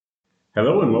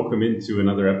Hello and welcome into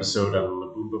another episode on the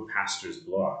Labumba Pastor's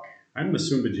blog. I'm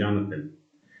Musumba Jonathan.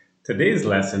 Today's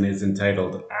lesson is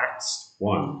entitled Acts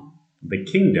 1, The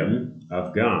Kingdom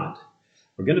of God.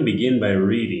 We're going to begin by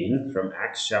reading from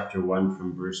Acts chapter 1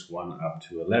 from verse 1 up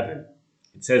to 11.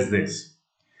 It says this: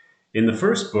 In the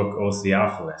first book, O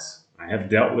Theophilus, I have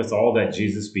dealt with all that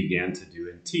Jesus began to do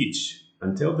and teach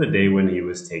until the day when he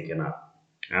was taken up,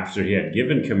 after he had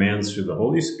given commands through the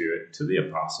Holy Spirit to the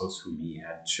apostles whom he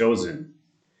had chosen.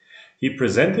 He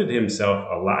presented himself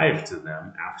alive to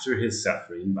them after his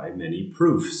suffering by many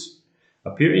proofs,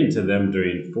 appearing to them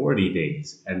during 40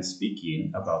 days and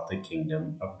speaking about the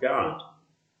kingdom of God.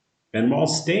 And while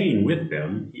staying with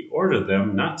them, he ordered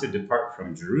them not to depart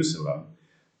from Jerusalem,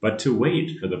 but to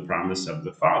wait for the promise of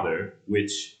the Father,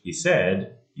 which, he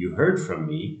said, you heard from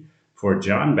me, for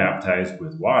John baptized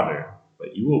with water,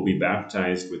 but you will be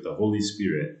baptized with the Holy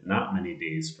Spirit not many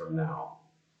days from now.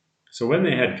 So when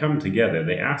they had come together,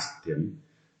 they asked him,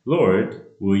 Lord,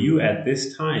 will you at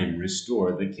this time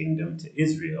restore the kingdom to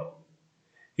Israel?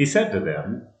 He said to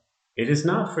them, It is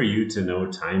not for you to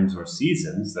know times or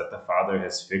seasons that the Father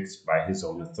has fixed by his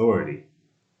own authority,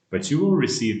 but you will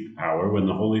receive power when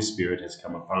the Holy Spirit has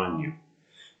come upon you,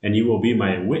 and you will be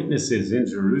my witnesses in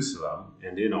Jerusalem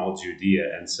and in all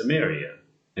Judea and Samaria,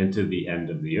 and to the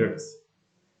end of the earth.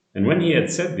 And when he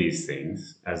had said these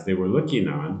things, as they were looking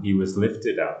on, he was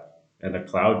lifted up, and a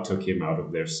cloud took him out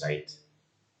of their sight.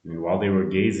 And while they were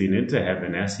gazing into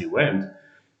heaven as he went,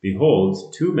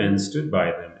 behold, two men stood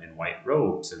by them in white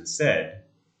robes, and said,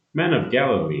 Men of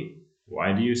Galilee,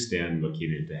 why do you stand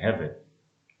looking into heaven?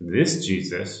 This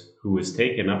Jesus, who was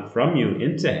taken up from you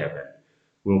into heaven,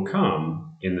 will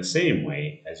come in the same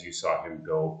way as you saw him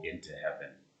go into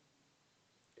heaven.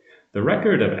 The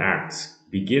record of Acts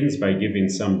begins by giving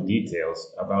some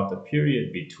details about the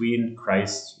period between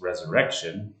Christ's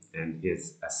resurrection and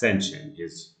his ascension,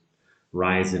 his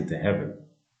rise into heaven.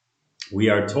 We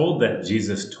are told that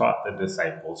Jesus taught the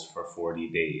disciples for 40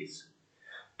 days.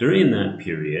 During that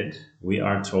period, we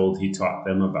are told he taught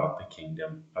them about the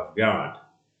kingdom of God.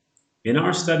 In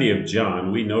our study of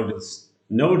John, we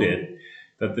noted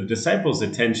that the disciples'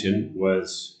 attention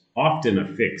was often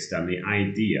affixed on the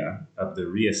idea of the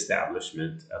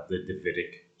reestablishment of the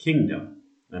Davidic kingdom,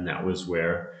 and that was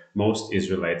where most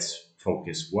Israelites'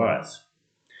 focus was.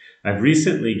 I've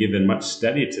recently given much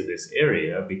study to this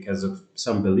area because of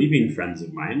some believing friends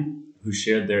of mine who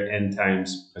shared their end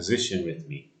times position with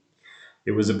me.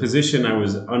 It was a position I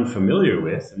was unfamiliar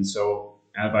with, and so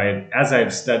as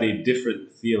I've studied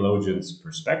different theologians'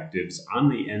 perspectives on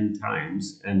the end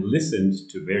times and listened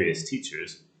to various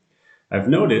teachers, I've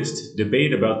noticed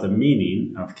debate about the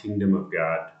meaning of kingdom of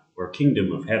God or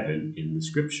kingdom of heaven in the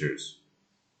scriptures.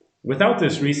 Without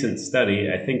this recent study,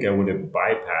 I think I would have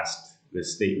bypassed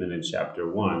this statement in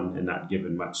chapter 1 and not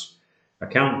given much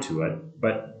account to it.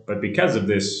 But because of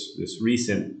this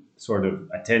recent sort of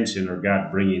attention, or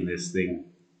God bringing this thing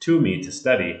to me to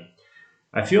study,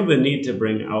 I feel the need to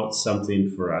bring out something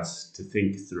for us to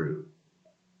think through.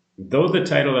 Though the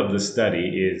title of the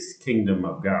study is Kingdom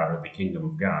of God, or the Kingdom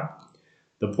of God,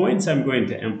 the points I'm going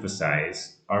to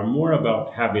emphasize are more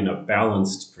about having a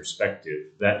balanced perspective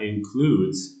that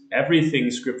includes everything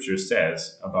Scripture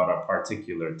says about a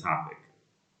particular topic.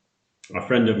 A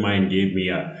friend of mine gave me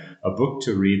a book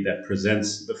to read that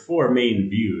presents the four main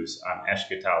views on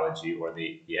eschatology, or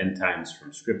the end times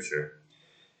from Scripture.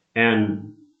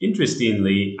 And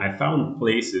interestingly, I found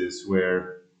places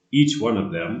where each one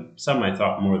of them, some I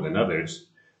thought more than others,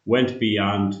 went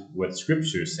beyond what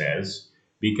Scripture says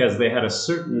because they had a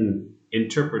certain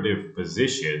interpretive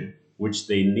position which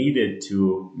they needed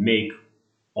to make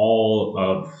all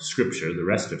of Scripture, the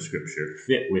rest of Scripture,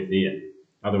 fit within.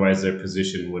 Otherwise, their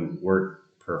position wouldn't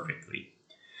work perfectly.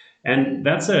 And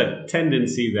that's a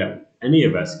tendency that any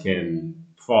of us can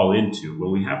fall into.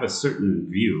 When we have a certain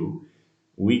view,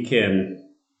 we can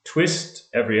twist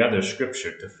every other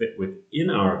Scripture to fit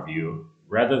within our view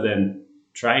rather than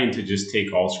trying to just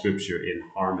take all Scripture in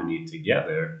harmony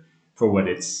together for what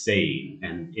it's saying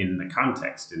and in the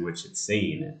context in which it's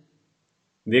saying it.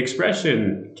 The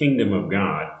expression kingdom of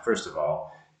God, first of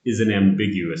all, is an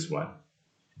ambiguous one.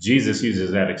 Jesus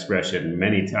uses that expression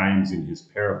many times in his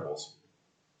parables.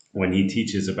 When he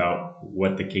teaches about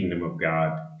what the kingdom of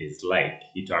God is like,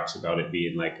 he talks about it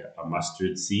being like a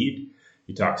mustard seed.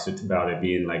 He talks about it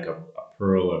being like a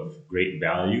pearl of great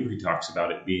value. He talks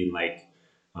about it being like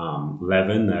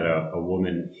leaven that a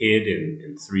woman hid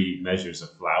in 3 measures of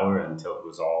flour until it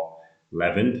was all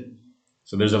leavened.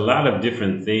 So there's a lot of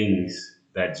different things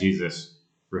that Jesus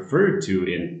referred to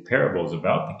in parables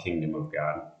about the kingdom of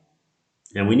God.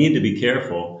 And we need to be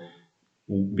careful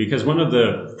Because one of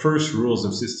the first rules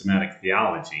of systematic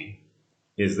theology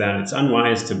is that it's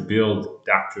unwise to build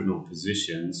doctrinal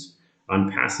positions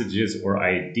on passages or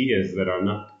ideas that are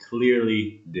not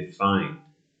clearly defined.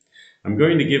 I'm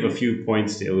going to give a few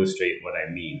points to illustrate what I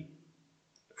mean.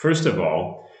 First of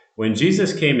all, when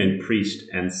Jesus came and preached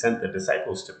and sent the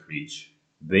disciples to preach,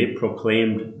 they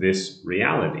proclaimed this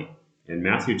reality. In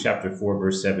Matthew chapter 4,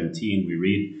 verse 17, we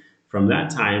read, "From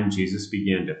that time Jesus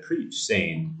began to preach,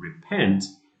 saying, 'Repent,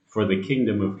 for the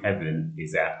kingdom of heaven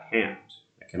is at hand.'"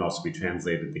 That can also be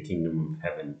translated, "The kingdom of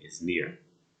heaven is near."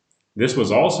 This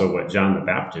was also what John the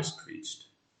Baptist preached.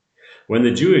 When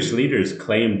the Jewish leaders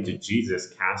claimed that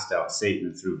Jesus cast out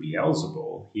Satan through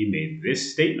Beelzebul, he made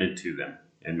this statement to them.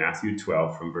 In Matthew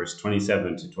 12, from verse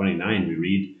 27 to 29, we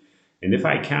read, "And if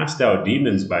I cast out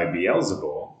demons by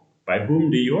Beelzebul, by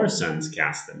whom do your sons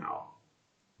cast them out?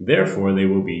 Therefore they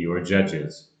will be your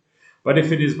judges. But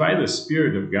if it is by the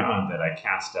Spirit of God that I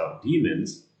cast out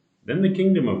demons, then the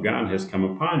kingdom of God has come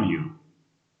upon you.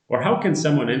 Or how can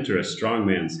someone enter a strong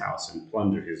man's house and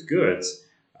plunder his goods,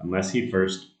 unless he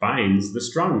first binds the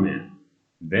strong man?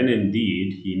 Then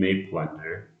indeed he may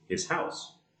plunder his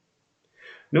house."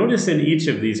 Notice in each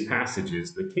of these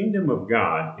passages, the kingdom of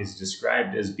God is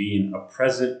described as being a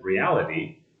present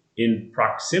reality in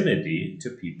proximity to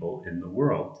people in the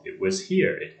world. It was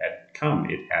here, it had come,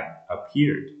 it had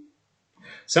appeared.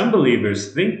 Some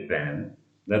believers think then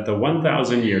that the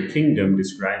 1,000-year kingdom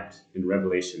described in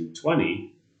Revelation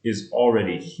 20 is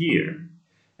already here,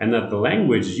 and that the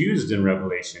language used in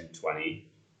Revelation 20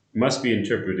 must be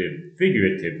interpreted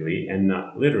figuratively and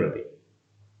not literally.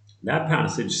 That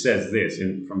passage says this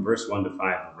from verse 1 to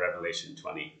 5 of Revelation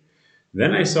 20.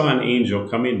 "Then I saw an angel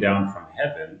coming down from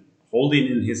heaven, holding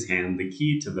in his hand the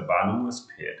key to the bottomless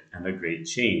pit and a great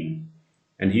chain.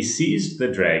 And he seized the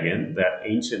dragon, that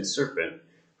ancient serpent,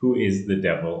 who is the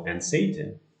devil and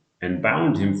Satan, and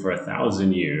bound him for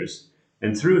 1,000 years,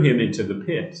 and threw him into the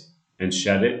pit, and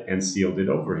shut it and sealed it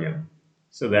over him,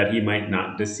 so that he might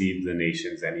not deceive the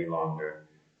nations any longer,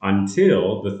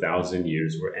 until the 1,000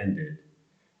 years were ended.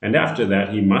 And after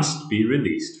that he must be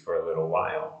released for a little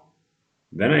while.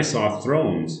 Then I saw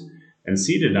thrones, and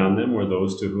seated on them were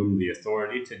those to whom the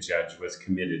authority to judge was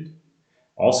committed.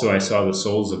 Also I saw the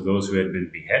souls of those who had been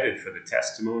beheaded for the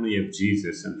testimony of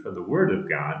Jesus and for the word of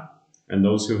God, and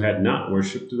those who had not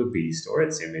worshipped the beast or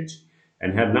its image,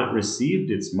 and had not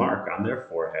received its mark on their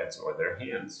foreheads or their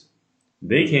hands.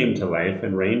 They came to life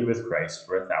and reigned with Christ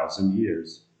for 1,000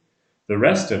 years. The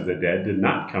rest of the dead did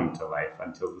not come to life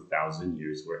until the 1,000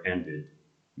 years were ended.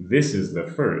 This is the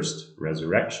first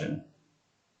resurrection."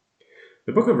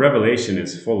 The book of Revelation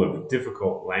is full of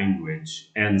difficult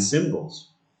language and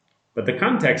symbols, but the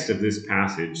context of this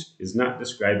passage is not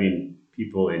describing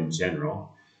people in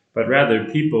general, but rather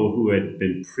people who had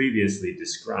been previously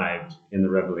described in the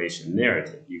Revelation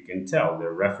narrative. You can tell the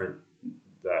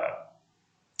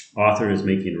author is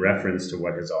making reference to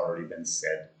what has already been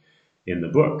said in the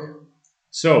book.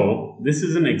 So, this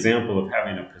is an example of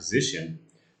having a position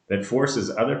that forces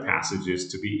other passages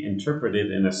to be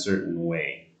interpreted in a certain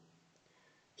way.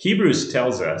 Hebrews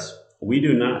tells us we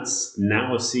do not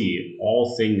now see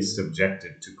all things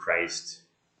subjected to Christ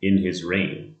in his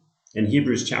reign. In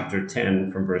Hebrews chapter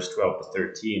 10, from verse 12 to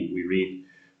 13, we read,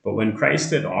 "But when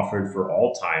Christ had offered for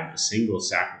all time a single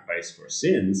sacrifice for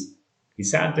sins, he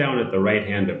sat down at the right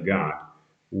hand of God,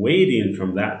 waiting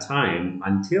from that time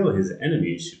until his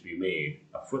enemies should be made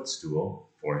a footstool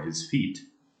for his feet."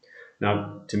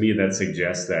 Now, to me, that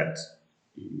suggests that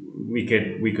we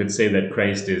could say that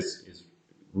Christ is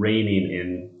reigning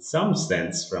in some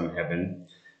sense from heaven,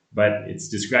 but it's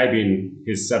describing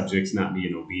his subjects not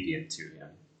being obedient to him.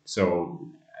 So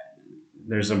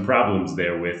there's some problems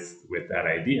there with that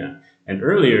idea. And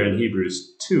earlier in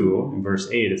Hebrews 2, in verse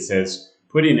 8, it says,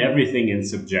 "Putting everything in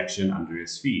subjection under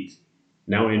his feet."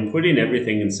 Now, in putting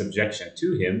everything in subjection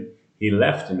to him, he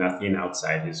left nothing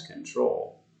outside his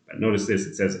control. But notice this,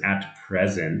 it says, "At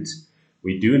present,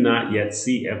 we do not yet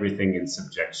see everything in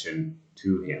subjection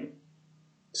to him."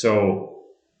 So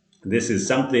this is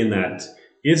something that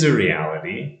is a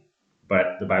reality,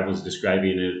 but the Bible is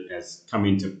describing it as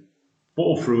coming to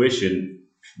full fruition,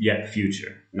 yet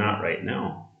future, not right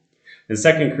now. In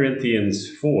 2 Corinthians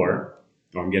 4,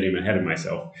 I'm getting ahead of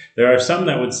myself. There are some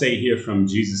that would say here from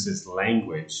Jesus'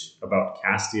 language about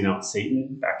casting out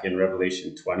Satan back in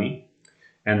Revelation 20,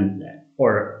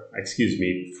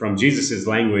 from Jesus'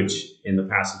 language in the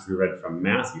passage we read from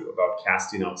Matthew about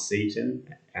casting out Satan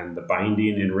and the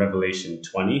binding in Revelation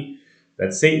 20,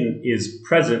 that Satan is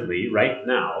presently, right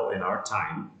now, in our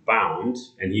time, bound,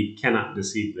 and he cannot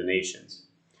deceive the nations.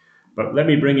 But let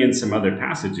me bring in some other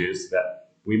passages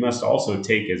that we must also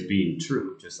take as being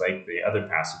true, just like the other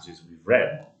passages we've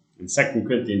read. In 2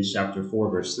 Corinthians chapter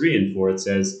 4, verse 3 and 4, it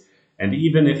says, "And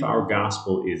even if our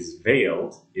gospel is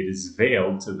veiled, it is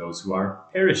veiled to those who are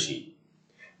perishing.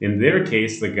 In their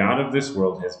case, the God of this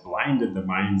world has blinded the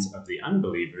minds of the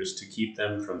unbelievers to keep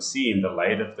them from seeing the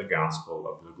light of the gospel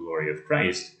of the glory of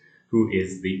Christ, who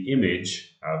is the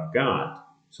image of God."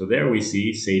 So there we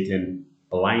see Satan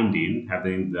blinding,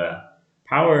 having the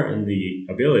power and the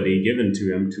ability given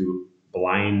to him to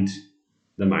blind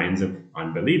the minds of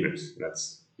unbelievers.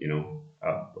 That's,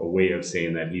 a way of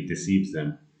saying that he deceives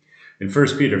them. In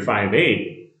 1 Peter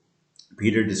 5:8,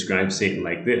 Peter describes Satan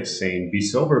like this, saying, "Be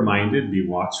sober-minded, be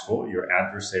watchful. Your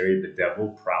adversary, the devil,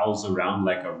 prowls around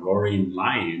like a roaring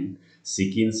lion,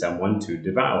 seeking someone to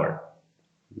devour."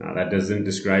 Now, that doesn't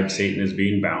describe Satan as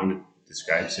being bound. It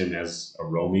describes him as a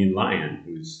roaming lion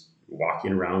who's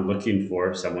walking around looking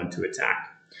for someone to attack.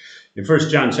 In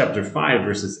 1 John chapter 5,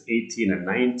 verses 18 and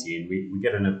 19, we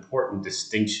get an important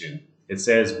distinction. It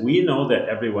says, "We know that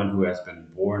everyone who has been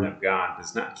born of God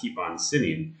does not keep on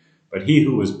sinning, but he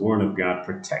who was born of God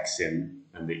protects him,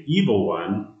 and the evil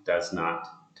one does not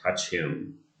touch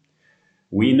him.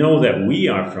 We know that we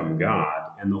are from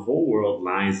God, and the whole world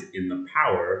lies in the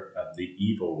power of the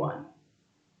evil one."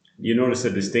 You notice a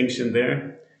distinction there?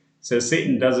 It says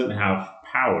Satan doesn't have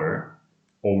power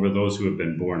over those who have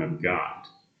been born of God.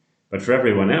 But for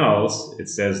everyone else, it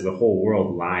says the whole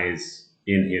world lies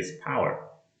in his power.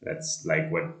 That's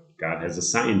like what God has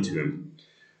assigned to him.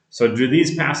 So do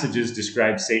these passages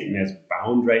describe Satan as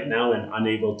bound right now and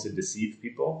unable to deceive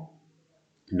people?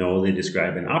 No, they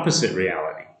describe an opposite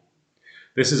reality.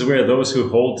 This is where those who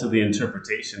hold to the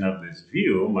interpretation of this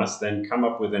view must then come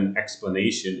up with an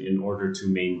explanation in order to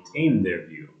maintain their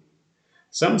view.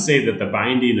 Some say that the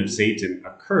binding of Satan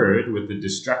occurred with the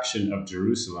destruction of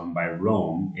Jerusalem by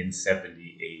Rome in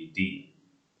 70 AD.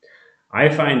 I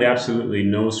find absolutely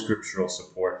no scriptural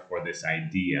support for this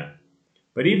idea.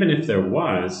 But even if there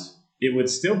was, it would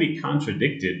still be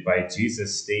contradicted by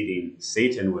Jesus stating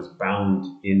Satan was bound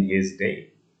in his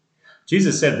day.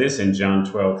 Jesus said this in John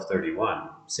 12:31,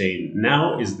 saying,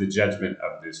 "Now is the judgment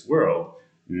of this world.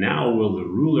 Now will the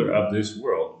ruler of this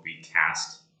world be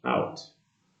cast out."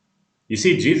 You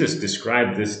see, Jesus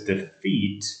described this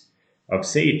defeat of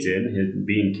Satan, his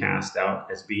being cast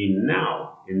out, as being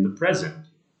now, in the present.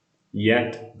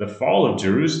 Yet the fall of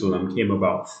Jerusalem came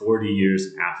about 40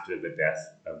 years after the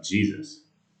death of Jesus.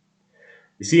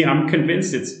 You see, I'm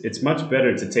convinced it's much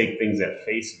better to take things at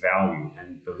face value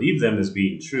and believe them as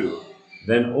being true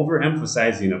than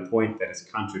overemphasizing a point that is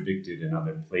contradicted in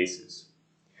other places.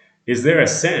 Is there a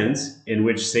sense in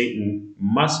which Satan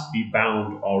must be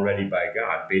bound already by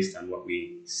God based on what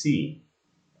we see?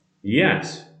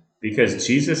 Yes, because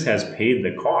Jesus has paid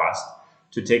the cost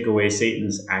to take away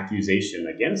Satan's accusation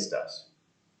against us.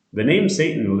 The name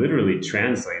Satan literally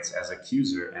translates as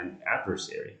accuser and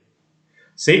adversary.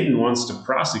 Satan wants to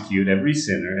prosecute every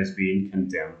sinner as being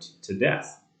condemned to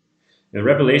death. In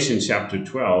Revelation chapter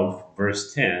 12,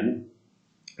 verse 10,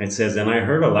 it says, "And I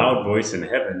heard a loud voice in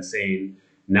heaven saying,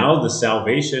 'Now the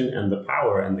salvation and the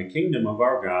power and the kingdom of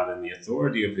our God and the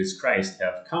authority of his Christ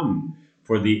have come,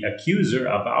 for the accuser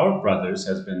of our brothers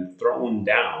has been thrown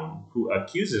down, who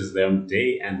accuses them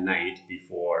day and night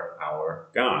before our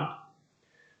God.'"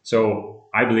 So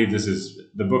I believe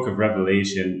the book of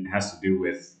Revelation has to do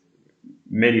with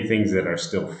many things that are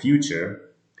still future.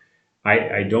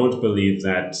 I don't believe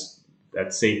that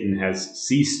Satan has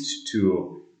ceased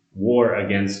to war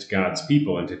against God's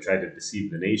people and to try to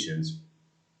deceive the nations.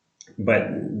 But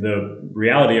the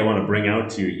reality I want to bring out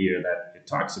to you here that it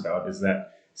talks about is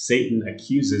that Satan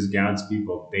accuses God's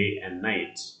people day and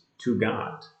night to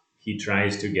God. He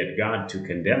tries to get God to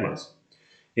condemn us.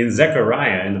 In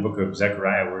the book of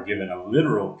Zechariah, we're given a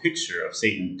literal picture of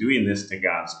Satan doing this to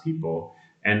God's people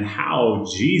and how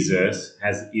Jesus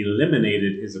has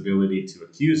eliminated his ability to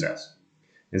accuse us.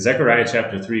 In Zechariah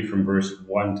chapter 3, from verse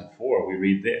 1 to 4, we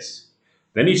read this.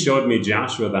 "Then he showed me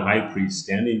Joshua the high priest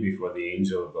standing before the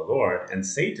angel of the Lord, and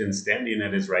Satan standing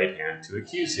at his right hand to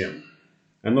accuse him.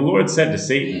 And the Lord said to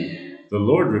Satan, 'The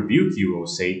Lord rebuke you, O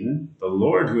Satan. The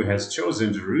Lord who has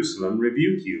chosen Jerusalem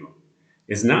rebuke you.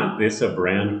 Is not this a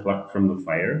brand plucked from the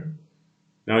fire?'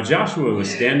 Now Joshua was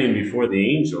standing before the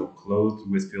angel, clothed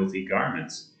with filthy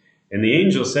garments. And the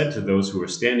angel said to those who were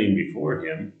standing before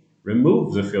him,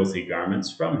 'Remove the filthy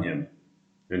garments from him.'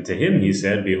 And to him he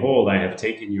said, 'Behold, I have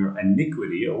taken your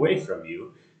iniquity away from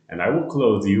you, and I will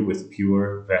clothe you with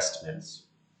pure vestments.'"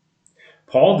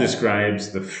 Paul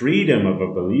describes the freedom of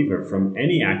a believer from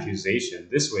any accusation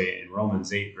this way in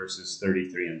Romans 8, verses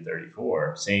 33 and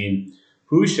 34, saying,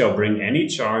 "Who shall bring any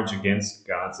charge against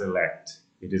God's elect?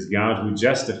 It is God who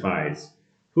justifies.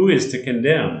 Who is to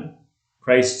condemn?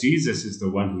 Christ Jesus is the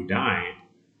one who died.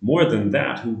 More than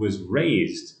that, who was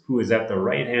raised, who is at the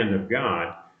right hand of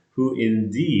God, who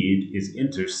indeed is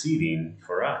interceding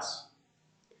for us.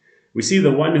 We see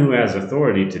the one who has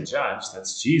authority to judge,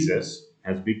 that's Jesus,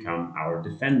 has become our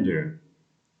defender.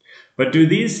 But do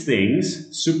these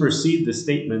things supersede the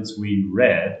statements we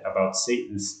read about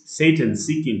Satan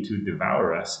seeking to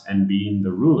devour us and being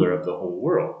the ruler of the whole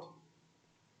world?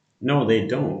 No, they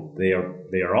don't. They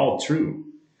are all true.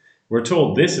 We're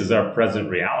told this is our present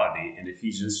reality in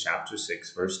Ephesians chapter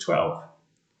 6, verse 12.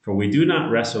 For we do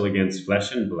not wrestle against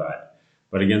flesh and blood,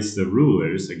 but against the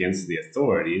rulers, against the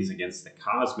authorities, against the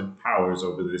cosmic powers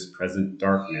over this present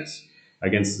darkness,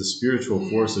 against the spiritual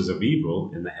forces of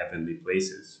evil in the heavenly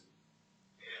places.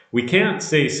 We can't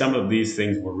say some of these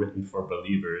things were written for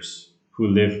believers who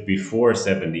lived before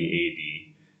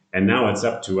 70 AD, and now it's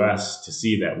up to us to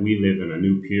see that we live in a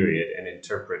new period and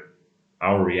interpret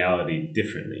our reality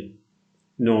differently.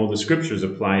 No, the scriptures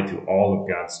apply to all of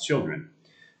God's children,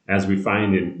 as we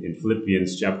find in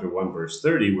Philippians chapter 1, verse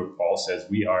 30, where Paul says,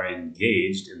 we are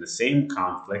engaged in the same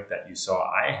conflict that you saw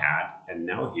I had, and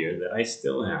now hear that I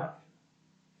still have.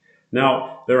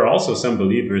 Now, there are also some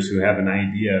believers who have an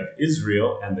idea of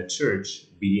Israel and the church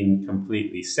being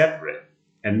completely separate,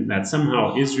 and that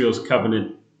somehow Israel's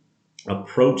covenant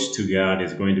approach to God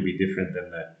is going to be different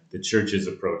than the church's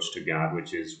approach to God,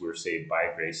 which is we're saved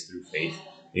by grace through faith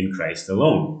in Christ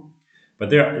alone. But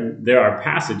there are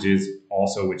passages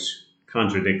also which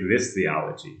contradict this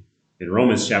theology. In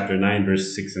Romans chapter 9,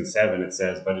 verse 6 and 7, it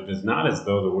says, but it is not as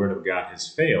though the word of God has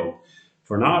failed,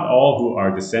 for not all who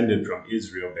are descended from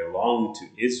Israel belong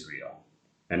to Israel,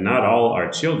 and not all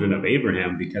are children of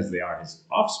Abraham because they are his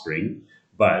offspring,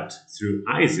 but through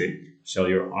Isaac shall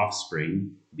your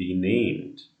offspring be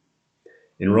named.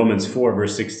 In Romans 4,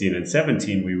 verse 16 and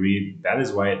 17, we read, that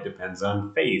is why it depends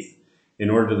on faith, in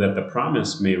order that the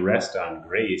promise may rest on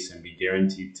grace and be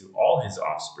guaranteed to all his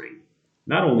offspring,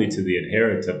 not only to the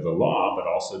adherent of the law, but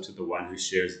also to the one who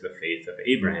shares the faith of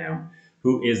Abraham,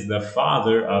 who is the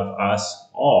father of us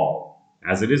all.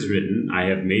 As it is written, I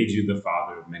have made you the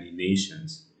father of many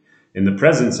nations, in the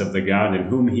presence of the God in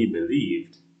whom he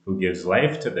believed, who gives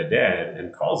life to the dead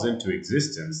and calls into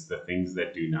existence the things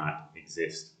that do not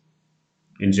exist.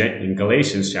 In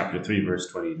Galatians chapter 3, verse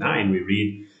 29, we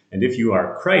read, and if you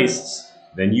are Christ's,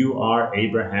 then you are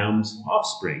Abraham's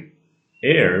offspring,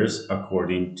 heirs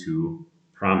according to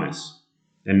promise.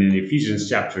 And in Ephesians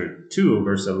chapter 2,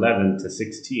 verse 11 to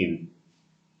 16,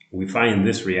 we find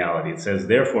this reality. It says,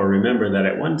 therefore, remember that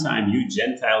at one time you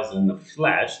Gentiles in the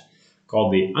flesh,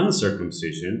 called the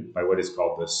uncircumcision, by what is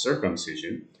called the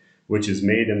circumcision, which is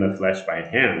made in the flesh by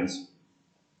hands,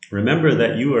 remember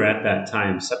that you were at that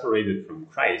time separated from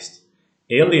Christ,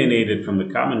 alienated from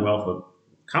the commonwealth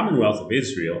of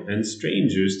Israel, and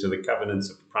strangers to the covenants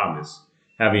of promise,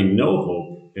 having no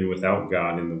hope and without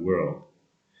God in the world.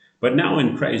 But now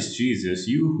in Christ Jesus,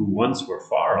 you who once were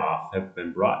far off have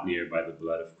been brought near by the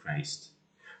blood of Christ.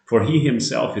 For he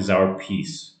himself is our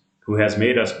peace, who has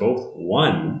made us both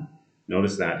one.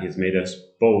 Notice that, he has made us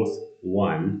both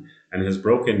one, and has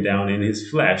broken down in his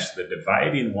flesh the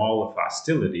dividing wall of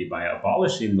hostility by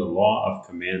abolishing the law of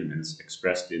commandments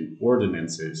expressed in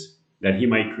ordinances, that he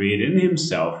might create in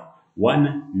himself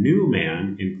one new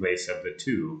man in place of the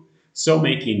two, so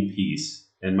making peace,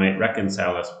 and might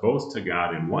reconcile us both to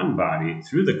God in one body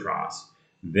through the cross,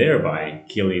 thereby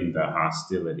killing the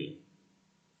hostility.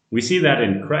 We see that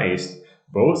in Christ,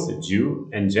 both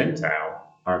Jew and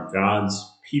Gentile are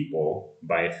God's people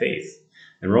by faith.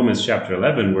 In Romans chapter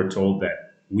 11, we're told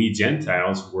that we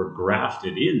Gentiles were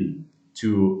grafted in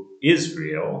to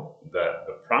Israel,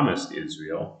 the promised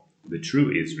Israel, the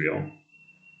true Israel,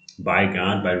 by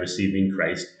God by receiving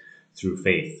Christ through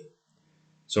faith.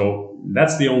 So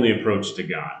that's the only approach to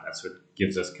God. That's what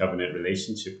gives us covenant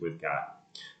relationship with God.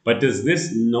 But does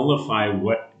this nullify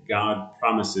what God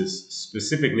promises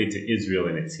specifically to Israel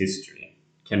in its history?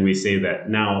 Can we say that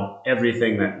now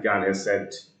everything that God has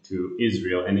said to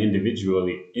Israel and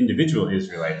individual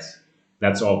Israelites,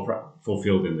 that's all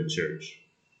fulfilled in the church?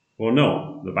 Well,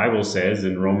 no. The Bible says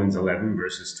in Romans 11,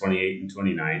 verses 28 and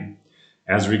 29,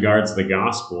 as regards the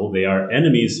gospel, they are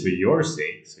enemies for your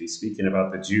sake. So he's speaking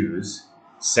about the Jews,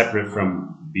 separate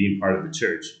from being part of the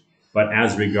church. But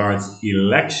as regards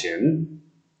election,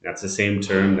 that's the same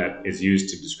term that is used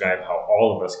to describe how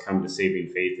all of us come to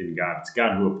saving faith in God. It's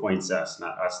God who appoints us,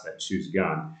 not us that choose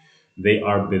God. They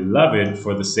are beloved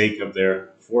for the sake of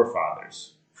their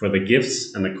forefathers. For the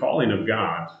gifts and the calling of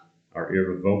God are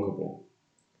irrevocable.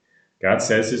 God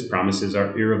says his promises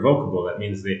are irrevocable. That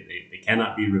means they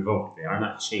cannot be revoked. They are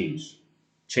not changed.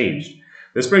 changed.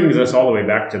 This brings us all the way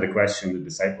back to the question the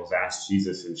disciples asked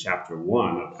Jesus in chapter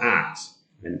 1 of Acts.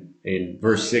 And in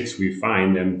verse 6, we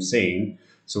find them saying,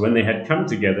 "So when they had come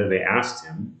together, they asked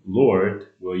him, 'Lord,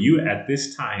 will you at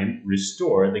this time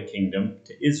restore the kingdom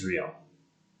to Israel?'"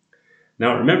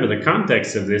 Now remember, the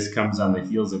context of this comes on the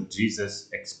heels of Jesus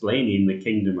explaining the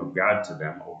kingdom of God to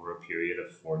them over a period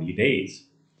of 40 days.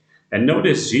 And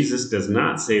notice Jesus does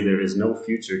not say there is no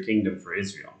future kingdom for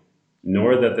Israel,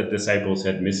 nor that the disciples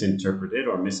had misinterpreted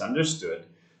or misunderstood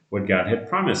what God had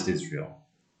promised Israel.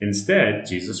 Instead,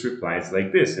 Jesus replies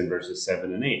like this in verses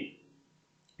 7 and 8.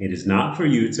 "It is not for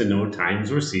you to know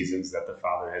times or seasons that the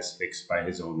Father has fixed by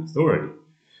his own authority,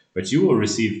 but you will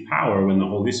receive power when the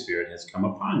Holy Spirit has come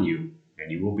upon you,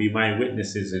 and you will be my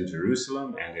witnesses in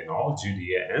Jerusalem and in all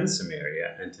Judea and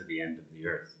Samaria and to the end of the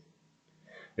earth."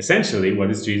 Essentially,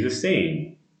 what is Jesus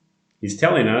saying? He's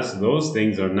telling us those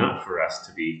things are not for us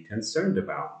to be concerned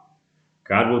about.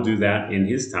 God will do that in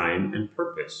his time and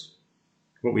purpose.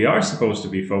 What we are supposed to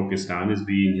be focused on is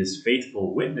being his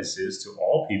faithful witnesses to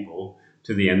all people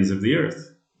to the ends of the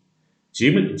earth.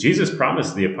 Jesus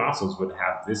promised the apostles would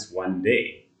have this one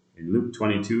day. In Luke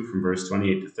 22 from verse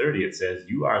 28 to 30, it says,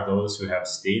 "You are those who have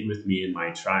stayed with me in my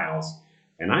trials,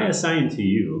 and I assign to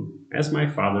you, as my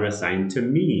Father assigned to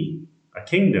me, a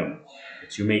kingdom,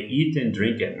 that you may eat and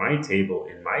drink at my table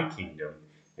in my kingdom,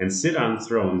 and sit on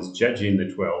thrones judging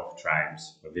the 12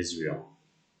 tribes of Israel."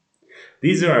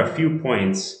 These are a few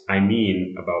points I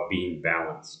mean about being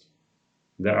balanced.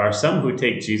 There are some who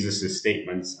take Jesus'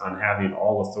 statements on having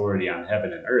all authority on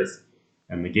heaven and earth,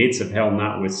 and the gates of hell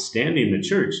notwithstanding the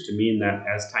church, to mean that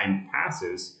as time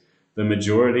passes, the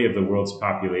majority of the world's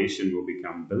population will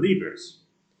become believers.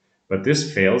 But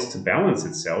this fails to balance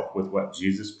itself with what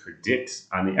Jesus predicts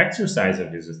on the exercise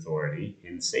of his authority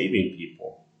in saving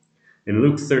people. In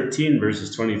Luke 13,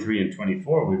 verses 23 and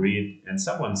 24, we read, "And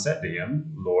someone said to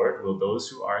him, 'Lord, will those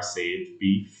who are saved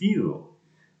be few?'"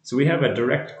 So we have a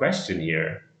direct question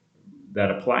here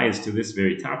that applies to this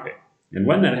very topic. And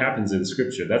when that happens in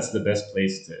Scripture, that's the best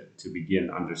place to begin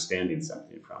understanding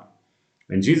something from.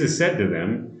 And Jesus said to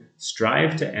them,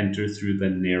 "Strive to enter through the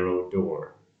narrow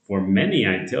door. For many,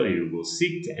 I tell you, will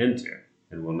seek to enter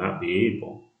and will not be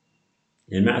able."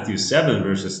 In Matthew 7,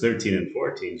 verses 13 and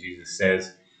 14, Jesus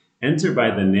says, "Enter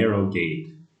by the narrow gate,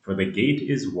 for the gate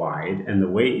is wide and the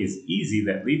way is easy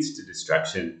that leads to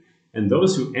destruction, and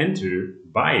those who enter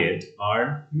by it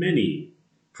are many.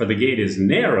 For the gate is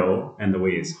narrow and the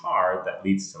way is hard that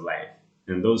leads to life,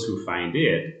 and those who find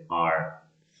it are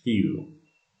few."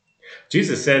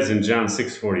 Jesus says in John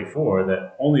 6:44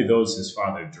 that only those his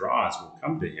Father draws will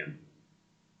come to him.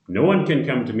 "No one can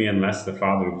come to me unless the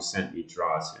Father who sent me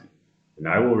draws him, and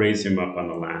I will raise him up on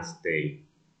the last day."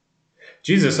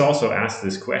 Jesus also asked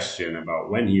this question about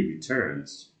when he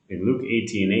returns. In Luke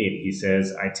 18:8, he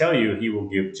says, "I tell you, he will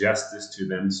give justice to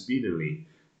them speedily.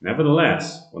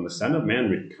 Nevertheless, when the Son of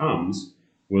Man comes,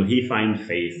 will he find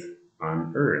faith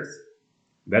on earth?"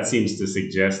 That seems to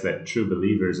suggest that true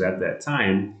believers at that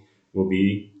time will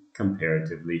be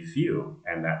comparatively few,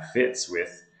 and that fits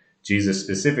with Jesus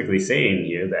specifically saying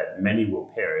here that many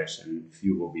will perish and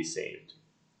few will be saved.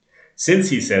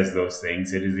 Since he says those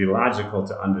things, it is illogical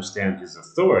to understand his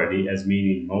authority as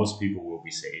meaning most people will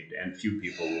be saved and few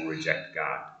people will reject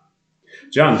God.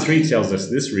 John 3 tells us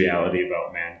this reality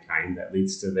about mankind that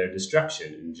leads to their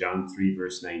destruction in John 3,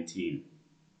 verse 19.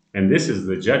 "And this is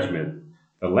the judgment.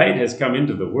 The light has come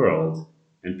into the world,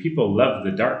 and people love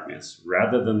the darkness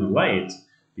rather than the light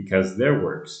because their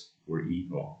works were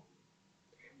evil."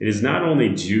 It is not only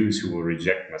Jews who will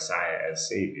reject Messiah as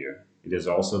Savior. It is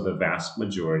also the vast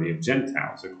majority of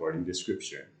Gentiles, according to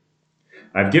Scripture.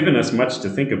 I've given us much to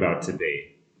think about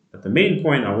today, but the main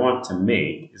point I want to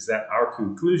make is that our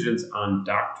conclusions on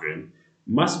doctrine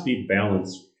must be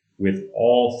balanced with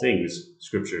all things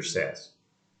Scripture says.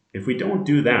 If we don't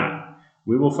do that,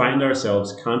 we will find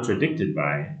ourselves contradicted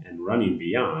by and running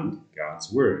beyond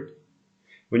God's Word.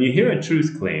 When you hear a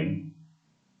truth claim,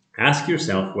 ask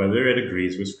yourself whether it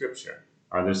agrees with Scripture.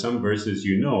 Are there some verses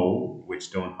you know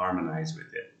which don't harmonize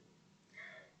with it?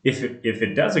 If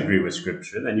it does agree with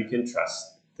Scripture, then you can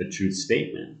trust the truth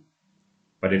statement.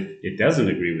 But if it doesn't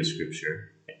agree with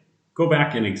Scripture, go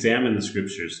back and examine the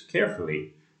Scriptures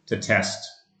carefully to test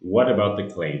what about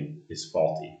the claim is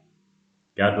faulty.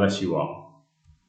 God bless you all.